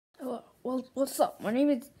Well, what's up? My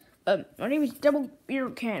name is Double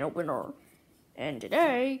Beer Can Opener, and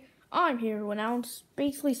today I'm here to announce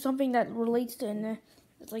basically something that relates to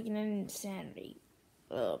it's like an insanity.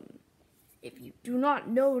 If you do not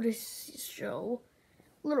know this show,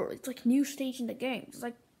 literally, it's like new stage in the game. It's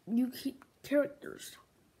like new characters.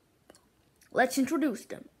 Let's introduce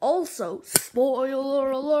them. Also,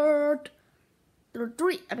 spoiler alert! There are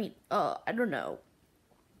three. I don't know.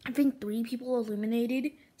 I think 3 people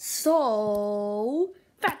eliminated. So,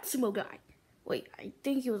 Fat Sumo Guy. Wait, I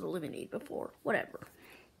think he was eliminated before. Whatever.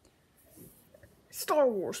 Lego Star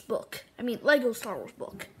Wars book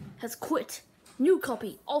has quit. New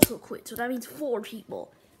copy also quit. So that means 4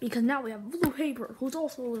 people. Because now we have Blue Paper, who's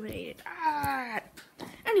also eliminated.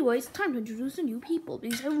 Anyways, time to introduce the new people.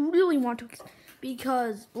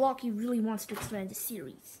 Because Blocky really wants to expand the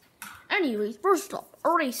series. Anyways, first up,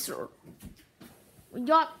 Eraser. We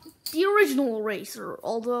got the original Eraser,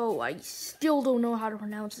 although I still don't know how to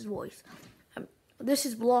pronounce his voice. This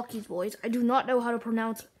is Blocky's voice. I do not know how to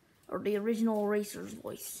pronounce the original Eraser's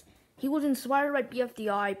voice. He was inspired by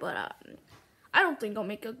BFDI, but I don't think I'll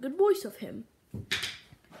make a good voice of him.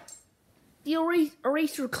 The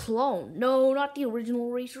Eraser clone. No, not the original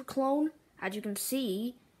Eraser clone. As you can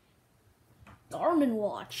see, Garmin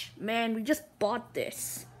watch. Man, we just bought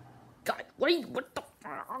this. God, what the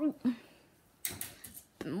fuck?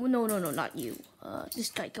 No, not you.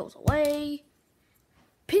 This guy goes away.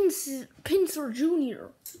 Pinsar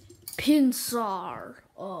Jr. Pinsar.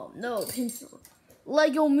 Oh, no, Pinsar.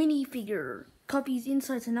 Lego minifigure. Copy's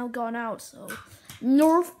insides are now gone out, so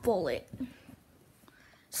Nerf Bullet.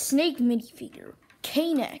 Snake minifigure.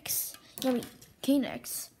 Kanex.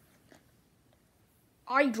 Kanex.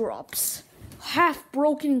 Eye drops. Half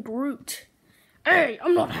broken Groot. Hey,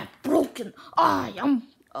 I'm not half broken. I'm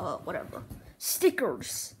whatever.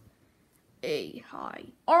 Stickers. Hi.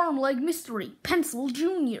 Arm Leg Mystery. Pencil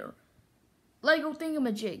Jr. Lego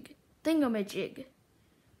Thingamajig. Thingamabox.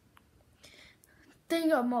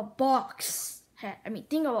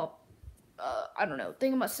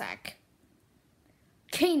 Thingamasack.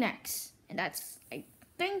 Kanex. And that's, I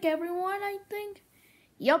think, everyone,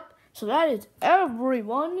 Yep. So that is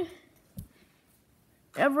everyone.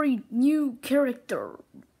 Every new character.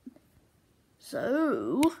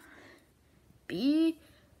 So,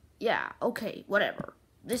 yeah, okay, whatever.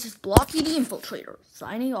 This is Blocky the Infiltrator,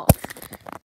 signing off.